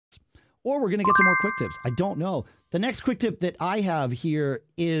or we're going to get to more quick tips. I don't know. The next quick tip that I have here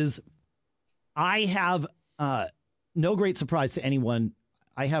is I have no great surprise to anyone.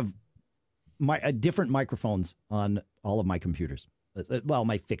 I have different microphones on all of my computers. Well,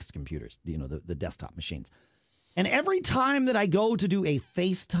 my fixed computers, the desktop machines. And every time that I go to do a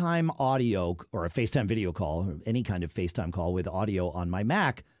FaceTime audio or a FaceTime video call, or any kind of FaceTime call with audio on my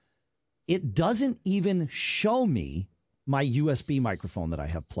Mac, it doesn't even show me my USB microphone that I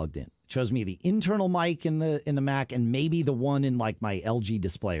have plugged in. It shows me the internal mic in the Mac and maybe the one in like my LG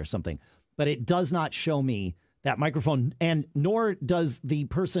display or something. But it does not show me that microphone, and nor does the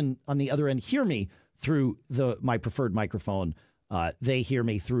person on the other end hear me through my preferred microphone. They hear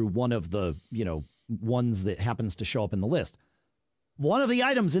me through one of the, ones that happens to show up in the list. One of the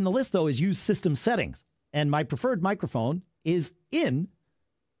items in the list, though, is use system settings. And my preferred microphone is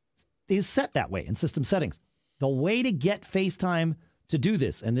set that way in system settings. The way to get FaceTime to do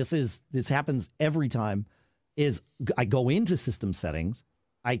this, and this happens every time, is I go into system settings,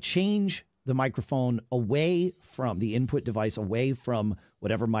 I change the microphone away from the input device, away from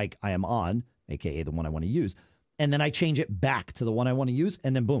whatever mic I am on, aka the one I want to use, and then I change it back to the one I want to use,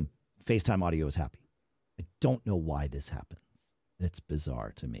 and then boom, FaceTime audio is happy. I don't know why this happens. It's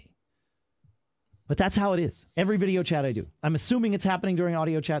bizarre to me. But that's how it is. Every video chat I do. I'm assuming it's happening during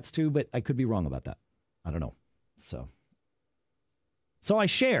audio chats too, but I could be wrong about that. I don't know. So I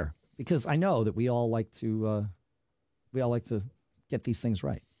share because I know that we all like to get these things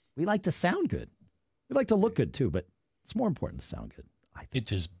right. We like to sound good. We like to look good too, but it's more important to sound good, I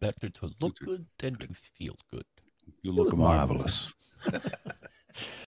think. It is better to look good than to feel good. You look marvelous.